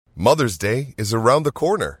Mother's Day is around the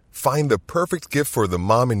corner. Find the perfect gift for the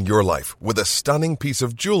mom in your life with a stunning piece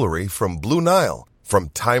of jewelry from Blue Nile. From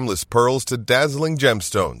timeless pearls to dazzling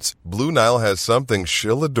gemstones, Blue Nile has something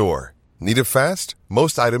she'll adore. Need it fast?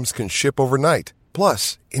 Most items can ship overnight.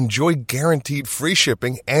 Plus, enjoy guaranteed free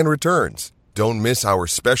shipping and returns. Don't miss our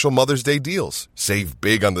special Mother's Day deals. Save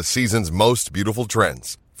big on the season's most beautiful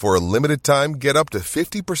trends. For a limited time, get up to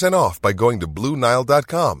 50% off by going to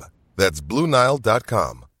BlueNile.com. That's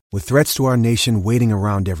BlueNile.com. With threats to our nation waiting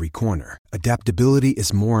around every corner, adaptability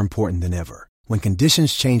is more important than ever. When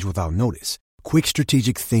conditions change without notice, quick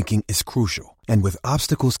strategic thinking is crucial. And with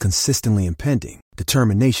obstacles consistently impending,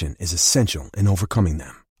 determination is essential in overcoming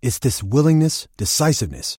them. It's this willingness,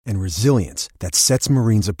 decisiveness, and resilience that sets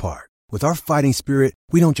Marines apart. With our fighting spirit,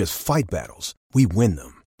 we don't just fight battles, we win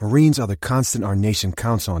them. Marines are the constant our nation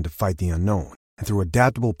counts on to fight the unknown. And through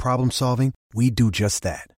adaptable problem solving, we do just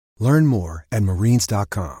that. Learn more at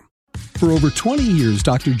Marines.com. For over 20 years,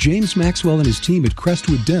 Dr. James Maxwell and his team at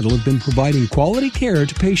Crestwood Dental have been providing quality care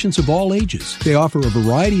to patients of all ages. They offer a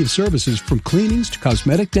variety of services from cleanings to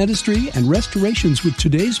cosmetic dentistry and restorations with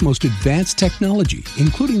today's most advanced technology,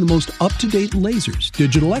 including the most up-to-date lasers,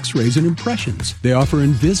 digital x-rays, and impressions. They offer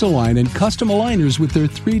Invisalign and custom aligners with their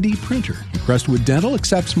 3D printer. Crestwood Dental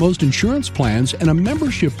accepts most insurance plans and a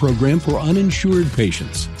membership program for uninsured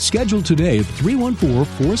patients. Schedule today at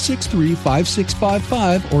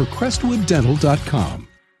 314-463-5655 or crestwooddental.com.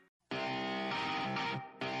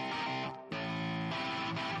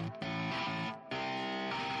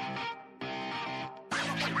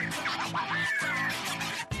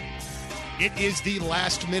 It is the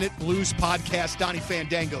Last Minute Blues podcast. Donnie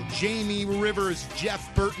Fandango, Jamie Rivers,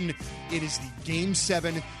 Jeff Burton. It is the Game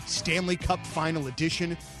 7 Stanley Cup Final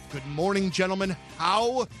Edition. Good morning, gentlemen.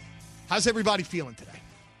 How's everybody feeling today?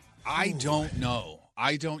 I don't know.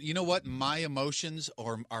 You know what? My emotions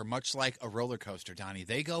are much like a roller coaster, Donnie.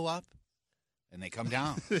 They go up and they come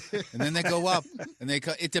down. And then they go up and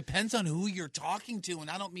it depends on who you're talking to. And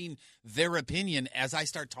I don't mean their opinion. As I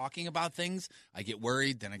start talking about things, I get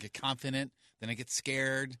worried, then I get confident, then I get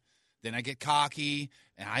scared, then I get cocky,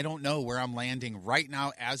 and I don't know where I'm landing right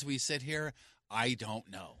now as we sit here. I don't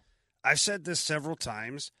know. I've said this several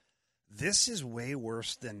times. This is way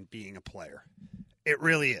worse than being a player. It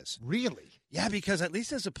really is. Really? Yeah, because at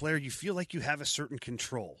least as a player, you feel like you have a certain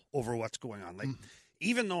control over what's going on. Like,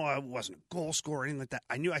 even though I wasn't a goal scorer or anything like that,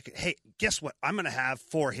 I knew I could, hey, guess what? I'm going to have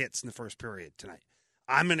 4 hits in the first period tonight.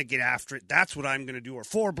 I'm going to get after it. That's what I'm going to do. Or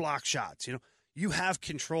 4 block shots. You know, you have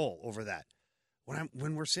control over that.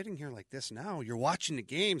 When we're sitting here like this now, you're watching the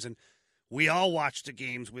games, and we all watch the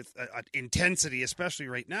games with intensity, especially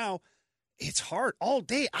right now. It's hard all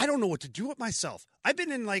day. I don't know what to do with myself. I've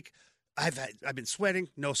been in like, I've been sweating,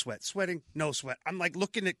 no sweat, sweating, no sweat. I'm like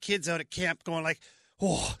looking at kids out at camp going like,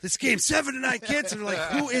 oh, this Game 7 tonight, kids. And they're like,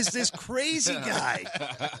 who is this crazy guy?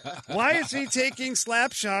 Why is he taking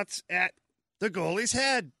slap shots at the goalie's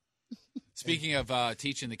head? Speaking of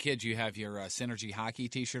teaching the kids, you have your Synergy Hockey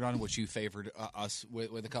T-shirt on, which you favored us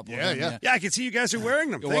with a couple of them. Yeah, I can see you guys are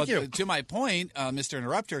wearing them. Thank you. To my point, Mr.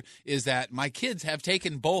 Interrupter, is that my kids have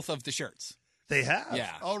taken both of the shirts. They have?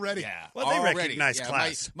 Yeah. Already? Yeah. Well, they recognize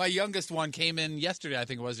class. My youngest one came in yesterday, I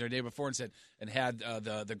think it was, or the day before, and had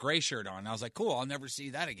the gray shirt on. I was like, cool, I'll never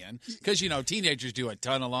see that again. Because, teenagers do a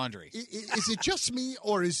ton of laundry. Is it just me,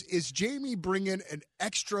 or is Jamie bringing an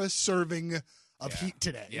extra serving of heat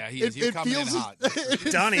today? Yeah, he's coming in hot.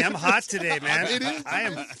 Donnie, I'm hot today, man. It is. I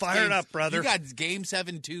am fired up, brother. You got Game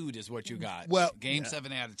 7 2'd is what you got. Well, Game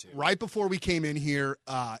 7 attitude. Right before we came in here,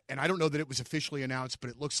 and I don't know that it was officially announced, but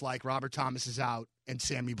it looks like Robert Thomas is out and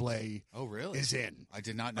Sammy Blais is in. I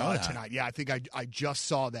did not know that. Tonight. Yeah, I think I just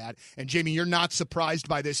saw that. And, Jamie, you're not surprised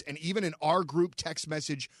by this. And even in our group text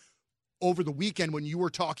message over the weekend when you were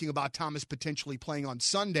talking about Thomas potentially playing on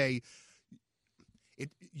Sunday,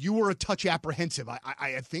 you were a touch apprehensive,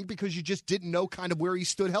 I think, because you just didn't know kind of where he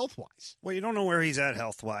stood health-wise. Well, you don't know where he's at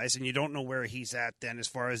health-wise, and you don't know where he's at then as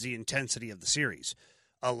far as the intensity of the series.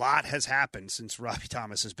 A lot has happened since Robbie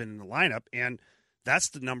Thomas has been in the lineup, and that's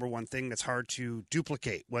the number one thing that's hard to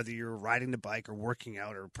duplicate, whether you're riding the bike or working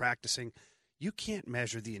out or practicing. You can't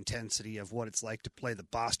measure the intensity of what it's like to play the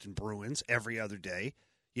Boston Bruins every other day.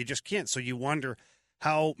 You just can't. So you wonder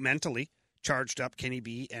how mentally charged up can he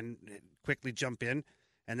be and quickly jump in,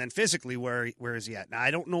 and then physically where is he at? Now,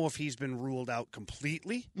 I don't know if he's been ruled out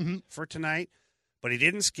completely for tonight, but he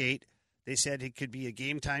didn't skate. They said it could be a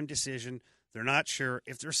game-time decision. They're not sure.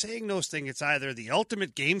 If they're saying those things, it's either the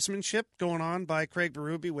ultimate gamesmanship going on by Craig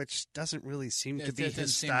Berube, which doesn't really seem to be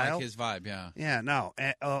his style. Like his vibe, yeah. Yeah, no.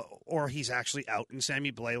 Or he's actually out, and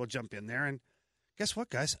Sammy Blais will jump in there. And guess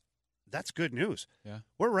what, guys? that's good news. Yeah.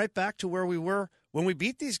 We're right back to where we were when we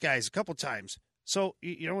beat these guys a couple times. So,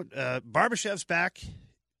 Barbashev's back.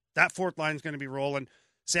 That fourth line is going to be rolling.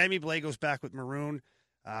 Sammy Blais goes back with Maroon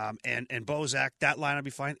and Bozak. That line will be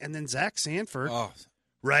fine. And then Zach Sanford,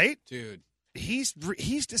 right? Dude. He's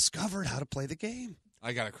discovered how to play the game.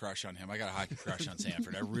 I got a crush on him. I got a hockey crush on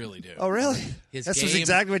Sanford. I really do. Oh, really? This was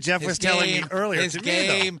exactly what Jeff was telling me earlier. His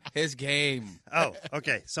game. Oh,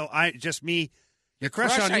 okay. So your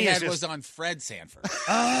crush on I me had was on Fred Sanford.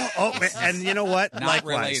 And you know what? Not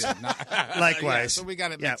Likewise. related. Likewise. Yeah, so we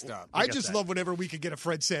got it mixed up. I just love whenever we could get a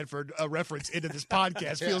Fred Sanford reference into this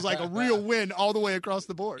podcast. Feels like a real win all the way across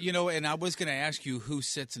the board. And I was going to ask you who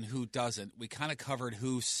sits and who doesn't. We kind of covered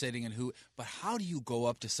who's sitting and who. But how do you go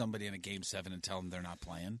up to somebody in a Game 7 and tell them they're not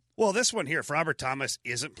playing? Well, this one here, if Robert Thomas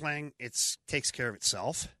isn't playing, it takes care of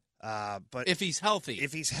itself. But if he's healthy.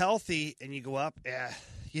 If he's healthy and you go up,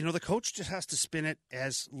 the coach just has to spin it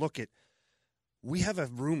as, we have a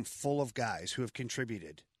room full of guys who have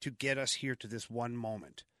contributed to get us here to this one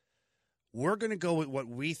moment. We're going to go with what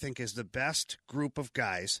we think is the best group of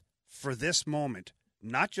guys for this moment,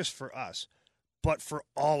 not just for us, but for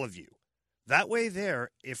all of you. That way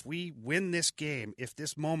if we win this game, if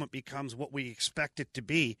this moment becomes what we expect it to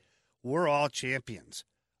be, we're all champions.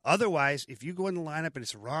 Otherwise, if you go in the lineup and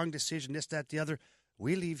it's a wrong decision, this, that, the other,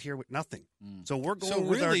 we leave here with nothing. So we're going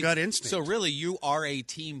with our gut instinct. So really, you are a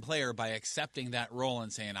team player by accepting that role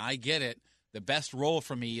and saying, I get it. The best role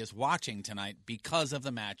for me is watching tonight because of the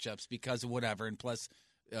matchups, because of whatever. And plus,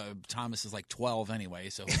 Thomas is like 12 anyway,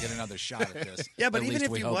 so he'll get another shot at this. Yeah, but even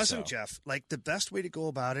if he wasn't, Jeff, the best way to go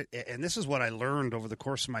about it, and this is what I learned over the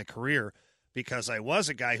course of my career, because I was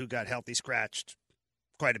a guy who got healthy scratched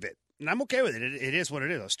quite a bit. And I'm okay with it. It is what it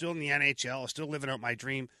is. I was still in the NHL. I was still living out my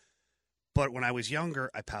dream. But when I was younger,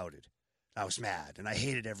 I pouted. I was mad, and I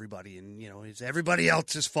hated everybody. And, it's everybody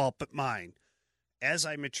else's fault but mine. As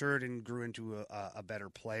I matured and grew into a better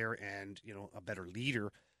player and, a better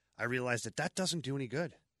leader, I realized that doesn't do any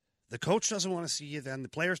good. The coach doesn't want to see you then. The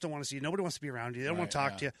players don't want to see you. Nobody wants to be around you. They don't want to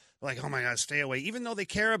talk to you. They're like, oh, my God, stay away. Even though they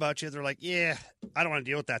care about you, they're like, yeah, I don't want to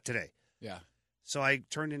deal with that today. Yeah. So I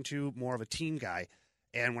turned into more of a team guy.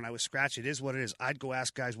 And when I was scratched, it is what it is. I'd go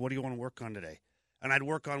ask guys, what do you want to work on today? And I'd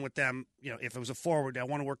work on with them, if it was a forward, I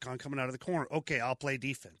want to work on coming out of the corner. Okay, I'll play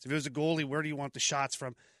defense. If it was a goalie, where do you want the shots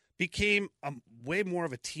from? Became way more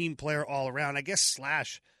of a team player all around, I guess,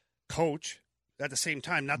 / coach at the same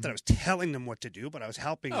time. Not that I was telling them what to do, but I was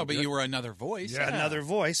helping them. Oh, but you were another voice. Yeah. Another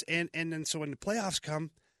voice. And then so when the playoffs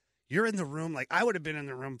come, you're in the room. Like I would have been in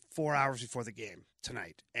the room 4 hours before the game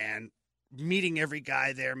tonight. And meeting every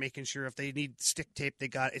guy there, making sure if they need stick tape, they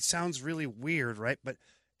got it. It sounds really weird, right? But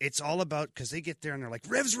it's all about, because they get there and they're like,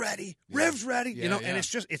 Riv's ready, and it's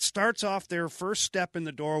just, it starts off their first step in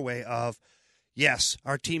the doorway of, yes,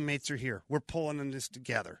 our teammates are here. We're pulling in this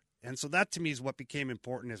together. And so that to me is what became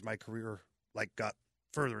important as my career got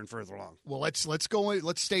further and further along. Well, let's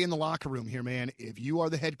stay in the locker room here, man. If you are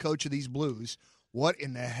the head coach of these Blues, what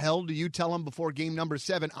in the hell do you tell them before game number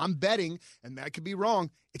 7? I'm betting, and that could be wrong,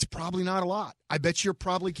 it's probably not a lot. I bet you're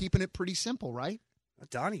probably keeping it pretty simple, right?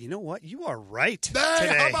 Donnie, you know what? You are right today.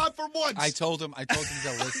 How about for once? I told him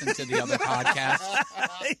to listen to the other podcast.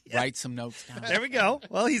 Yeah. Write some notes down. There we go.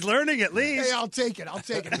 Well, he's learning at least. Hey, I'll take it.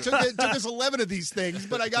 It took us 11 of these things,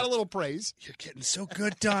 but I got a little praise. You're getting so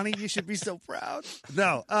good, Donnie. You should be so proud.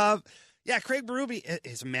 No. Craig Berube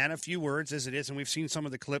is a man of few words, as it is, and we've seen some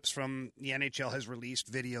of the clips from the NHL has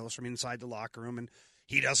released videos from inside the locker room, and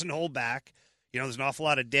he doesn't hold back. There's an awful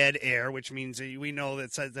lot of dead air, which means we know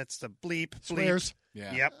that's the bleep. Swears.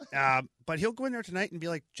 Yeah. Yep. But he'll go in there tonight and be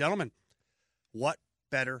like, gentlemen, what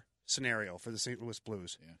better scenario for the St. Louis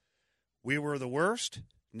Blues? Yeah. We were the worst.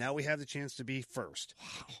 Now we have the chance to be first.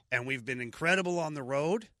 Wow. And we've been incredible on the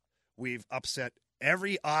road. We've upset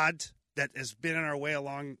every odd that has been in our way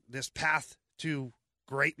along this path to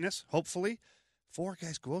greatness, hopefully. 4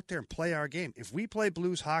 guys, go out there and play our game. If we play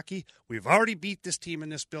Blues hockey, we've already beat this team in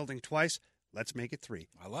this building twice. Let's make it 3.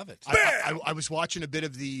 I love it. I was watching a bit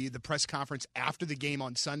of the press conference after the game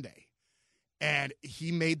on Sunday, and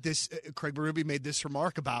he made this. Craig Berube made this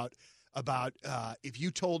remark about if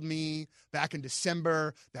you told me back in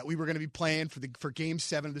December that we were going to be playing for Game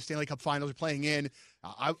 7 of the Stanley Cup Finals, or playing in,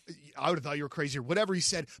 I would have thought you were crazy or whatever he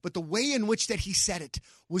said. But the way in which that he said it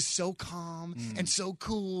was so calm and so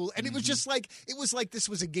cool, and it was just like this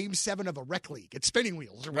was a Game 7 of a rec league at Spinning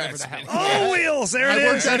Wheels or whatever the hell. Oh, Wheels! There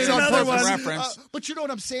it is. That's another one. Reference. But you know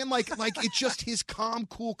what I'm saying? Like it's just his calm,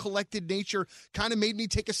 cool, collected nature kind of made me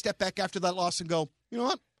take a step back after that loss and go, you know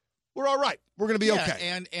what? We're all right. We're going to be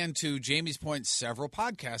okay. And to Jamie's point several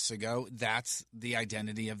podcasts ago, that's the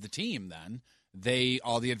identity of the team then.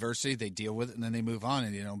 all the adversity, they deal with it, and then they move on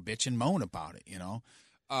and, bitch and moan about it,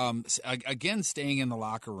 Again, staying in the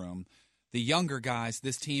locker room, the younger guys,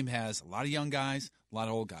 this team has a lot of young guys, a lot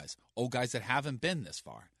of old guys that haven't been this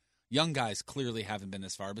far. Young guys clearly haven't been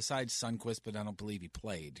this far, besides Sundqvist, but I don't believe he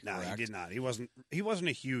played. No, correct? he did not. He wasn't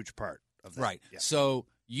a huge part of that. Right. Yeah. So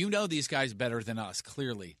these guys better than us,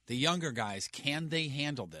 clearly. The younger guys, can they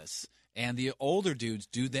handle this? And the older dudes,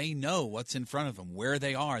 do they know what's in front of them, where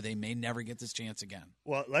they are? They may never get this chance again.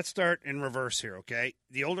 Well, let's start in reverse here, okay?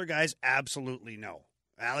 The older guys absolutely know.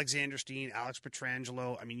 Alexander Steen, Alex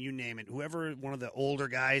Pietrangelo, I mean, you name it. Whoever one of the older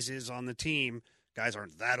guys is on the team, guys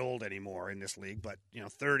aren't that old anymore in this league, but,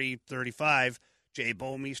 30, 35, Jay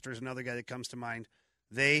Bouwmeester is another guy that comes to mind.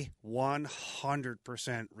 They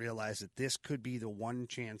 100% realize that this could be the one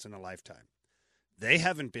chance in a lifetime. They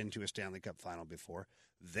haven't been to a Stanley Cup final before.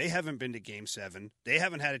 They haven't been to Game 7. They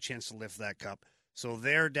haven't had a chance to lift that cup. So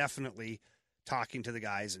they're definitely talking to the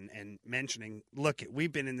guys and mentioning, look,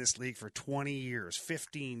 we've been in this league for 20 years,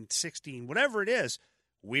 15, 16, whatever it is.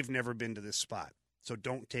 We've never been to this spot. So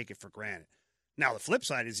don't take it for granted. Now, the flip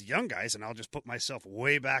side is young guys, and I'll just put myself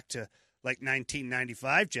way back to like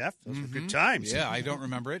 1995, Jeff. Those were good times. Yeah, I don't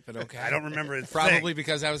remember it, but okay. I don't remember it. Probably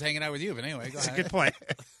because I was hanging out with you, but anyway, go That's ahead. a good point.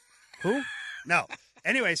 Who? No.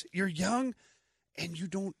 Anyways, you're young, and you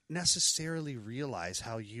don't necessarily realize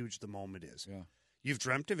how huge the moment is. Yeah. You've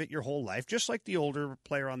dreamt of it your whole life, just like the older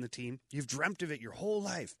player on the team. You've dreamt of it your whole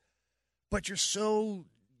life. But you're so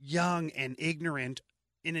young and ignorant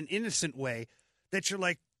in an innocent way that you're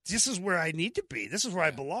like, this is where I need to be. This is where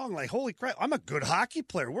I belong. Like, holy crap, I'm a good hockey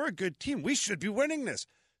player. We're a good team. We should be winning this.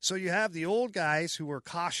 So you have the old guys who are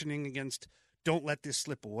cautioning against don't let this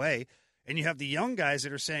slip away. And you have the young guys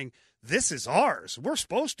that are saying, this is ours. We're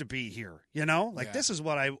supposed to be here. This is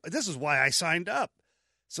why I signed up.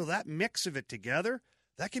 So that mix of it together,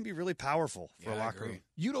 that can be really powerful for a locker room.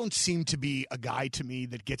 You don't seem to be a guy to me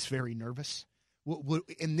that gets very nervous.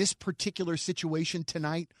 In this particular situation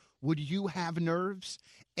tonight, would you have nerves?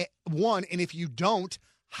 One, and if you don't,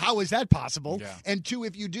 how is that possible? Yeah. And two,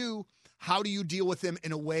 if you do, how do you deal with them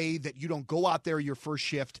in a way that you don't go out there your first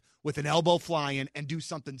shift with an elbow flying and do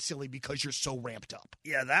something silly because you're so ramped up?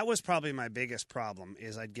 Yeah, that was probably my biggest problem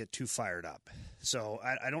is I'd get too fired up. So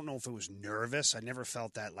I don't know if it was nervous. I never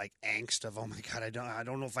felt that like angst of, oh my God, I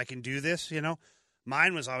don't know if I can do this,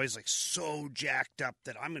 Mine was always like so jacked up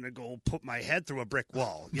that I'm going to go put my head through a brick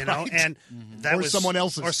wall, Right. And that was someone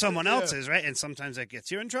else's. Or someone else's, right? And sometimes that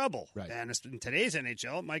gets you in trouble. Right. And in today's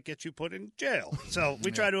NHL, it might get you put in jail. So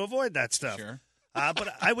we try to avoid that stuff. Sure. But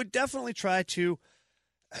I would definitely try to,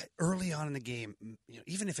 early on in the game,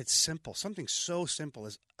 even if it's simple, something so simple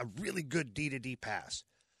as a really good D-to-D pass.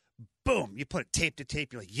 Boom, you put it tape to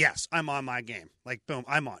tape. You're like, yes, I'm on my game. Like, boom,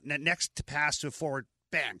 I'm on. Next pass to a forward,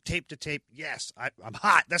 bam, tape to tape. Yes, I'm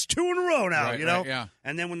hot. That's 2 in a row now, Right, Right, yeah.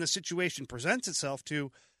 And then when the situation presents itself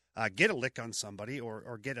to get a lick on somebody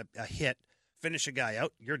or get a hit, finish a guy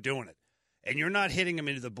out, you're doing it. And you're not hitting him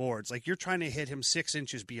into the boards. Like, you're trying to hit him 6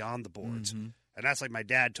 inches beyond the boards. Mm-hmm. And that's like my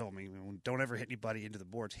dad told me, don't ever hit anybody into the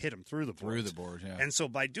boards. Hit them through the boards. Through the board, yeah. And so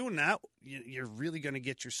by doing that, you're really going to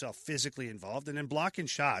get yourself physically involved. And then blocking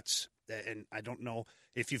shots, and I don't know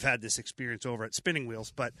if you've had this experience over at Spinning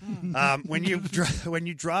Wheels, but when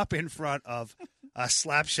you drop in front of a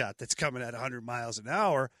slap shot that's coming at 100 miles an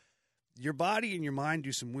hour, your body and your mind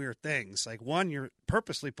do some weird things. Like, one, you're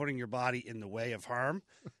purposely putting your body in the way of harm,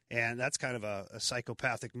 and that's kind of a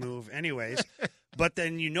psychopathic move anyways. But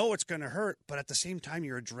then it's going to hurt, but at the same time,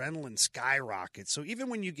 your adrenaline skyrockets. So even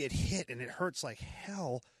when you get hit and it hurts like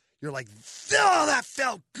hell, you're like, oh, that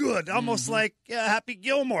felt good. Almost like Happy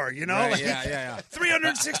Gilmore, Right, Like, yeah.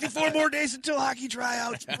 364 more days until hockey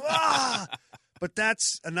tryouts. But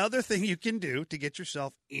that's another thing you can do to get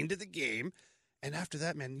yourself into the game. And after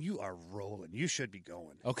that, man, you are rolling. You should be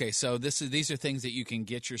going. Okay, so these are things that you can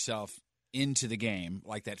get yourself into the game,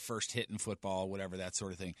 like that first hit in football, whatever, that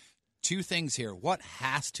sort of thing. 2 things here. What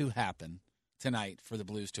has to happen tonight for the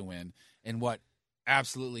Blues to win, and what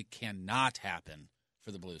absolutely cannot happen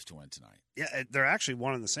for the Blues to win tonight? Yeah, they're actually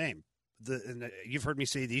one and the same. You've heard me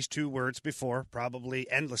say these 2 words before, probably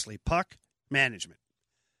endlessly: puck management.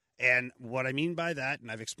 And what I mean by that,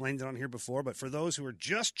 and I've explained it on here before, but for those who are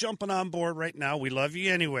just jumping on board right now, we love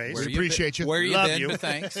you anyways. We appreciate you. Where you love been, you. but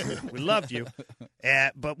thanks. We love you.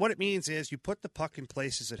 But what it means is you put the puck in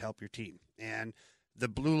places that help your team. And the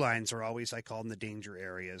blue lines are always, I call them the danger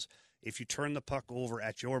areas. If you turn the puck over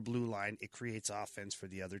at your blue line, it creates offense for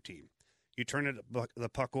the other team. You turn the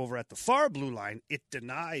puck over at the far blue line, it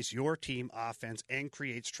denies your team offense and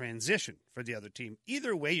creates transition for the other team.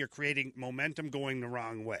 Either way, you're creating momentum going the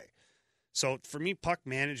wrong way. So for me, puck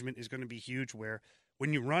management is going to be huge, where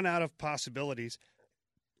when you run out of possibilities,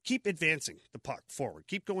 keep advancing the puck forward.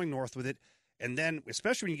 Keep going north with it. And then,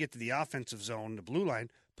 especially when you get to the offensive zone, the blue line,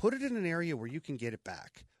 put it in an area where you can get it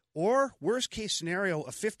back. Or, worst case scenario,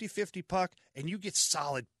 a 50-50 puck, and you get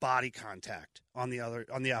solid body contact on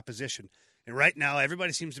the opposition. And right now,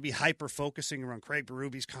 everybody seems to be hyper-focusing around Craig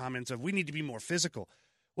Berube's comments of, we need to be more physical.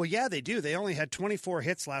 Well, yeah, they do. They only had 24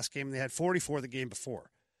 hits last game, and they had 44 the game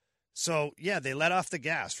before. So, yeah, they let off the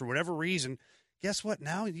gas for whatever reason. Guess what?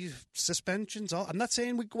 Now, these suspensions, I'm not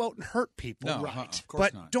saying we go out and hurt people. No, right? of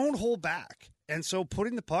course but not. Don't hold back. And so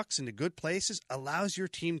putting the pucks into good places allows your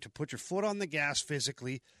team to put your foot on the gas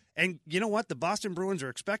physically. And you know what? The Boston Bruins are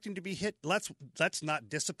expecting to be hit. Let's not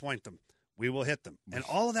disappoint them. We will hit them. And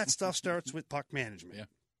all of that stuff starts with puck management. Yeah.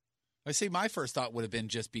 I see. My first thought would have been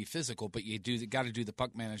just be physical, but you got to do the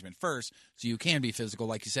puck management first, so you can be physical.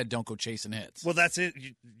 Like you said, don't go chasing hits. Well, that's it.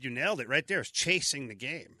 You nailed it right there. Is chasing the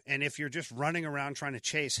game. And if you're just running around trying to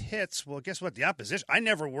chase hits, well, guess what? The opposition. I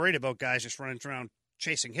never worried about guys just running around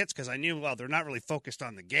chasing hits because I knew, well, they're not really focused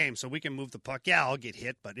on the game, so we can move the puck. Yeah, I'll get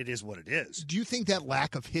hit, but it is what it is. Do you think that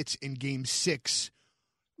lack of hits in Game 6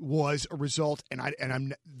 was a result, and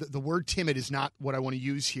I'm the word timid is not what I want to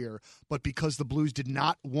use here, but because the Blues did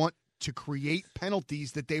not want to create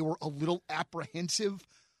penalties, that they were a little apprehensive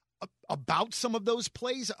about some of those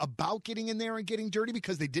plays, about getting in there and getting dirty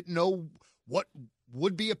because they didn't know what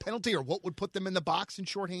would be a penalty or what would put them in the box and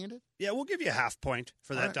shorthanded? Yeah, we'll give you a half point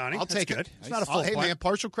for that, right, Donnie. I'll take good. it. It's not a full hey, point. man,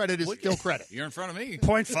 partial credit is still credit. You're in front of me.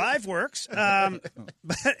 0.5 works.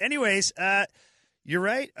 But anyways, you're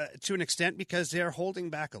right to an extent because they're holding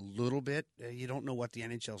back a little bit. You don't know what the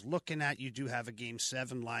NHL's looking at. You do have a Game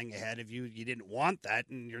 7 lying ahead of you. You didn't want that,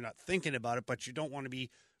 and you're not thinking about it, but you don't want to be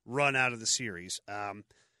run out of the series.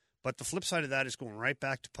 But the flip side of that is going right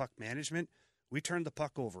back to puck management. We turned the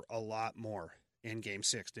puck over a lot more in Game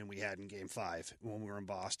 6 than we had in Game 5 when we were in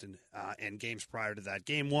Boston, and games prior to that.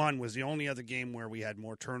 Game 1 was the only other game where we had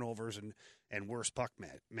more turnovers and worse puck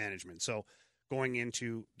management. So going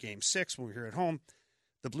into Game 6 when we were here at home,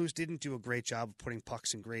 the Blues didn't do a great job of putting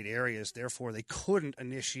pucks in great areas. Therefore, they couldn't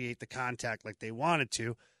initiate the contact like they wanted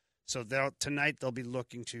to. So tonight they'll be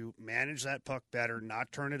looking to manage that puck better,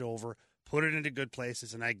 not turn it over, put it into good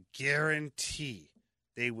places, and I guarantee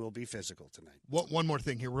they will be physical tonight. One more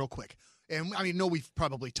thing here real quick. And I mean, no, we've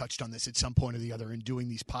probably touched on this at some point or the other in doing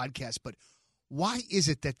these podcasts, but why is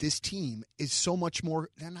it that this team is so much more,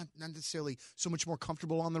 not necessarily so much more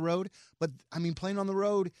comfortable on the road, but I mean, playing on the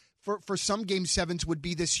road for some Game 7s would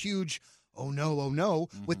be this huge, oh no.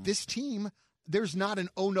 Mm-hmm. With this team, there's not an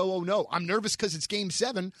oh no. I'm nervous because it's Game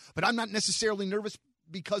 7, but I'm not necessarily nervous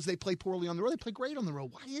because they play poorly on the road. They play great on the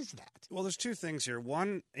road. Why is that? Well, there's two things here.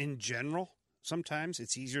 One, in general, sometimes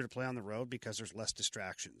it's easier to play on the road because there's less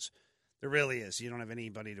distractions. There really is. You don't have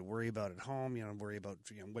anybody to worry about at home. You don't worry about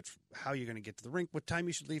how you're going to get to the rink, what time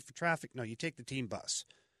you should leave for traffic. No, you take the team bus,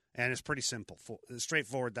 and it's pretty simple,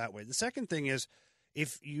 straightforward that way. The second thing is,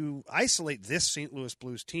 if you isolate this St. Louis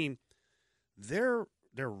Blues team, their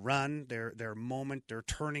run, their moment, their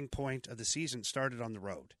turning point of the season started on the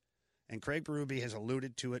road. And Craig Berube has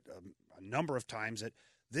alluded to it a number of times that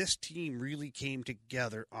this team really came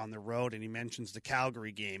together on the road, and he mentions the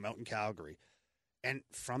Calgary game out in Calgary. And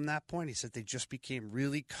from that point, he said they just became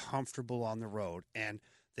really comfortable on the road. And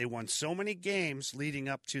they won so many games leading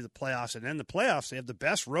up to the playoffs. And in the playoffs, they have the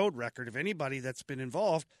best road record of anybody that's been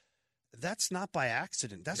involved. That's not by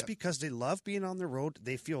accident. That's because they love being on the road.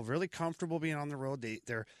 They feel really comfortable being on the road.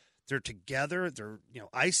 They're together. They're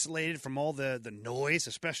isolated from all the noise,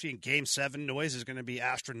 especially in Game 7. Noise is going to be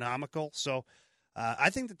astronomical. So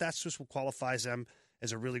I think that's just what qualifies them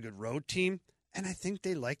as a really good road team. And I think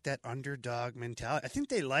they like that underdog mentality. I think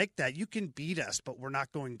they like that. You can beat us, but we're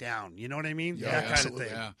not going down. You know what I mean? Yeah, that kind absolutely.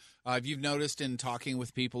 of thing. Yeah. You've noticed in talking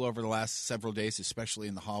with people over the last several days, especially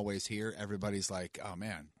in the hallways here, everybody's like, oh,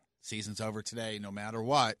 man, season's over today no matter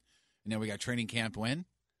what. And then we got training camp when?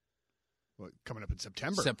 Well, coming up in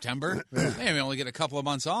September. Hey, we only get a couple of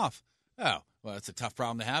months off. Oh, well, it's a tough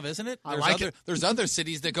problem to have, isn't it? There's other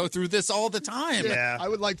cities that go through this all the time. Yeah. I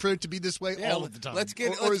would like for it to be this way all of the time. Let's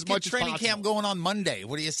get training camp going on Monday.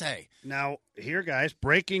 What do you say? Now, here, guys,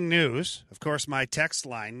 breaking news. Of course, my text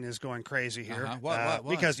line is going crazy here. What?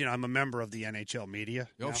 Because, I'm a member of the NHL media.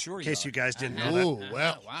 Sure in case you guys didn't know that. Oh,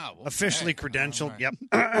 well. Wow. Officially credentialed. Right.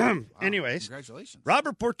 Yep. Anyways. Congratulations.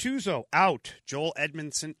 Robert Bortuzzo out. Joel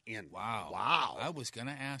Edmondson in. Wow. I was going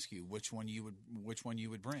to ask you which one you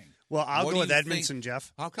would bring. Well, I'll go with Edmondson,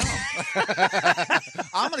 Jeff. How come?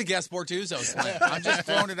 I'm going to guess Bortuzzo's plan. I'm just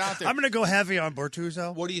throwing it out there. I'm going to go heavy on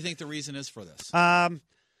Bortuzzo. What do you think the reason is for this?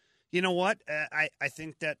 You know what? I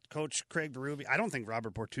think that Coach Craig Berube, I don't think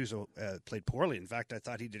Robert Bortuzzo played poorly. In fact, I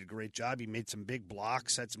thought he did a great job. He made some big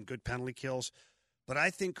blocks, had some good penalty kills. But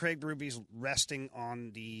I think Craig Berube's resting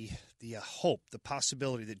on the hope, the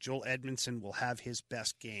possibility that Joel Edmondson will have his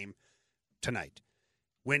best game tonight.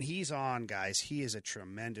 When he's on, guys, he is a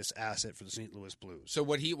tremendous asset for the St. Louis Blues. So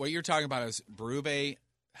what you're talking about is Berube,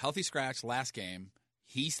 healthy scratch last game.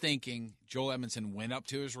 He's thinking Joel Edmondson went up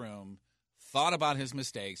to his room, thought about his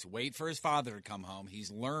mistakes, wait for his father to come home.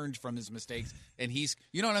 He's learned from his mistakes, and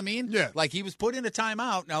you know what I mean? Yeah. Like he was put in a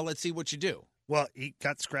timeout. Now let's see what you do. Well, he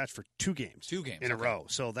got scratched for 2 games. 2 games. In a row.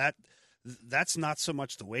 So that's not so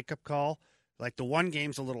much the wake-up call. Like the one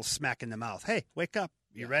game's a little smack in the mouth. Hey, wake up.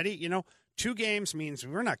 You ready? 2 games means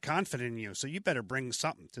we're not confident in you, so you better bring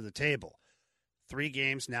something to the table. 3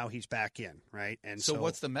 games, now he's back in, right? And so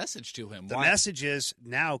what's the message to him? The message is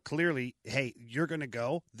now clearly, hey, you're going to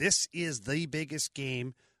go. This is the biggest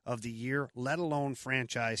game of the year, let alone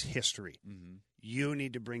franchise history. Mm-hmm. You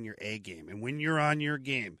need to bring your A game. And when you're on your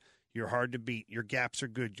game, you're hard to beat. Your gaps are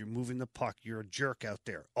good. You're moving the puck. You're a jerk out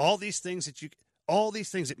there. All these things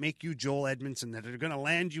that make you Joel Edmondson, that are going to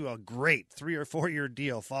land you a great 3 or 4 year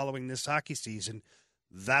deal following this hockey season.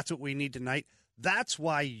 That's what we need tonight. That's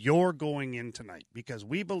why you're going in tonight, because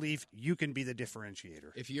we believe you can be the differentiator.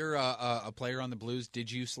 If you're a player on the Blues,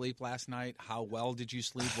 did you sleep last night? How well did you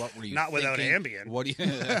sleep? What were you Not thinking? without Ambien. What do you? I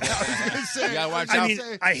was going to say. You gotta watch out.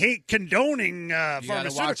 I hate condoning You got to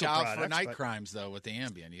pharmaceutical watch out products, for night but crimes, though, with the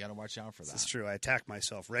Ambien. You got to watch out for that. It's true. I attack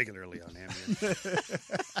myself regularly on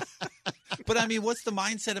Ambien. But, I mean, what's the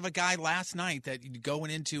mindset of a guy last night that going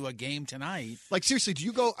into a game tonight? Like, seriously, do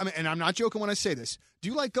you go, and I'm not joking when I say this, do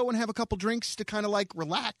you, go and have a couple drinks to kind of,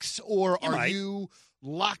 relax, or you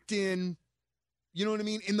locked in, you know what I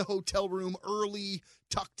mean, in the hotel room early,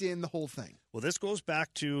 tucked in, the whole thing? Well, this goes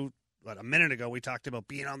back to, a minute ago, we talked about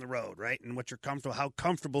being on the road, right, and what you're comfortable, how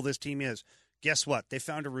comfortable this team is. Guess what? They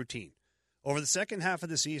found a routine. Over the second half of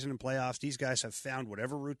the season and playoffs, these guys have found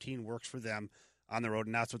whatever routine works for them on the road,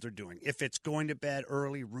 and that's what they're doing. If it's going to bed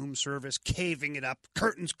early, room service, caving it up,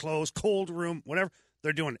 curtains closed, cold room, whatever,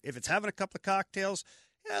 they're doing it. If it's having a couple of cocktails,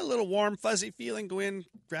 a little warm, fuzzy feeling, go in,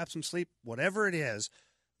 grab some sleep, whatever it is,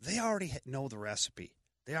 they already know the recipe.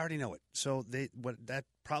 They already know it. So that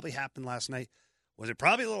probably happened last night. Was it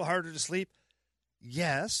probably a little harder to sleep?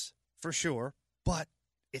 Yes, for sure. But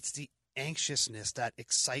it's the anxiousness, that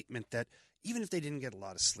excitement that even if they didn't get a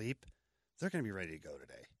lot of sleep, they're going to be ready to go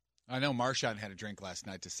today. I know Marchand had a drink last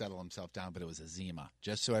night to settle himself down, but it was a Zima,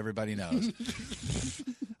 just so everybody knows.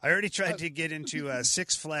 I already tried to get into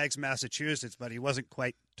Six Flags, Massachusetts, but he wasn't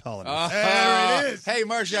quite tall enough. There it is. Hey,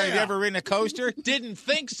 Marchand, have you ever ridden a coaster? Didn't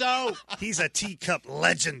think so. He's a teacup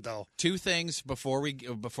legend, though. 2 things before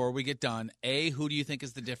we get done. A, who do you think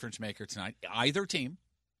is the difference maker tonight? Either team.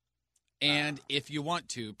 And if you want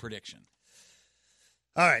to, prediction.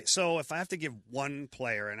 All right, so if I have to give one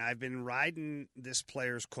player, and I've been riding this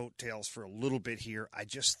player's coattails for a little bit here, I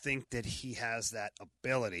just think that he has that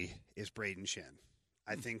ability, is Braden Shen.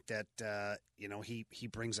 I think that, he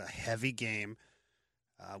brings a heavy game,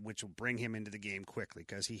 which will bring him into the game quickly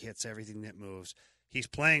because he hits everything that moves. He's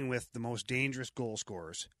playing with the most dangerous goal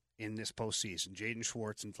scorers in this postseason, Jaden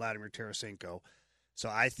Schwartz and Vladimir Tarasenko. So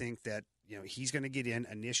I think that, he's going to get in,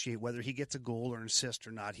 initiate, whether he gets a goal or an assist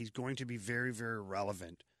or not. He's going to be very, very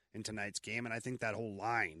relevant in tonight's game, and I think that whole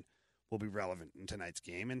line will be relevant in tonight's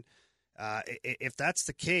game. And if that's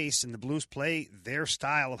the case and the Blues play their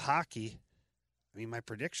style of hockey, my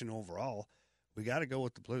prediction overall, we got to go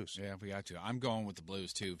with the Blues. Yeah, we got to. I'm going with the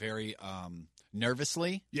Blues, too, very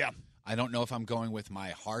nervously. Yeah. I don't know if I'm going with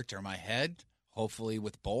my heart or my head, hopefully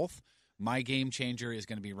with both. My game changer is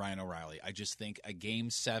going to be Ryan O'Reilly. I just think a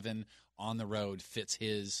Game 7 on the road fits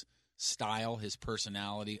his style, his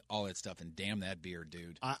personality, all that stuff. And damn that beard,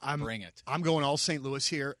 dude. Bring it. I'm going all St. Louis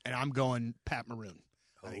here, and I'm going Pat Maroon.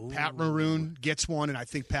 I think Pat Maroon gets one, and I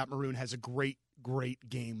think Pat Maroon has a great, great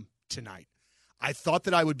game tonight. I thought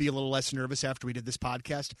that I would be a little less nervous after we did this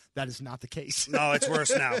podcast. That is not the case. No, it's worse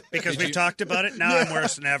now because we talked about it. Now I'm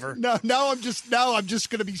worse than ever. Now I'm just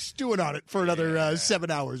going to be stewing on it for another 7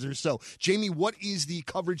 hours or so. Jamie, what is the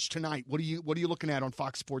coverage tonight? What are you looking at on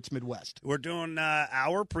Fox Sports Midwest? We're doing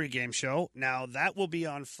our pregame show. Now that will be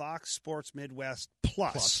on Fox Sports Midwest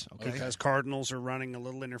Plus, okay. Because Cardinals are running a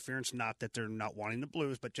little interference. Not that they're not wanting the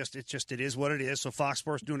Blues, but it is what it is. So Fox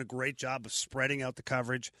Sports doing a great job of spreading out the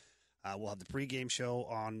coverage. We'll have the pregame show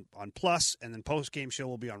on Plus, and then postgame show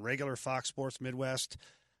will be on regular Fox Sports Midwest.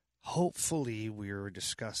 Hopefully, we're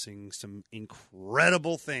discussing some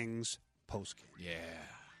incredible things postgame. Yeah.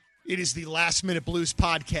 It is the Last Minute Blues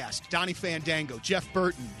podcast. Donnie Fandango, Jeff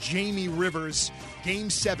Burton, Jamie Rivers. Game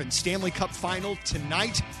 7, Stanley Cup Final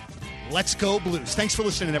tonight. Let's go Blues. Thanks for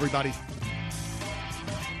listening, everybody.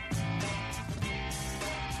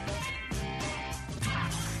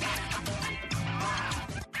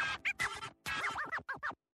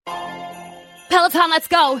 Peloton, let's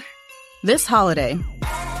go. This holiday,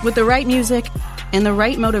 with the right music and the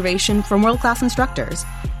right motivation from world-class instructors,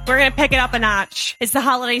 We're going to pick it up a notch. It's the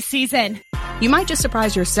holiday season. you might just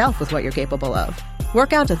surprise yourself with what you're capable of.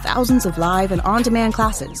 Work out to thousands of live and on-demand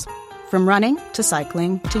classes, from running to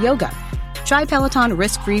cycling to yoga. Try Peloton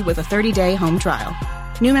risk-free with a 30-day home trial.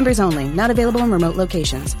 New members only, not available in remote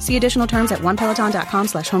locations. See additional terms at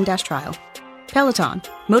onepeloton.com/home-trial. Peloton,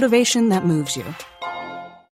 motivation that moves you.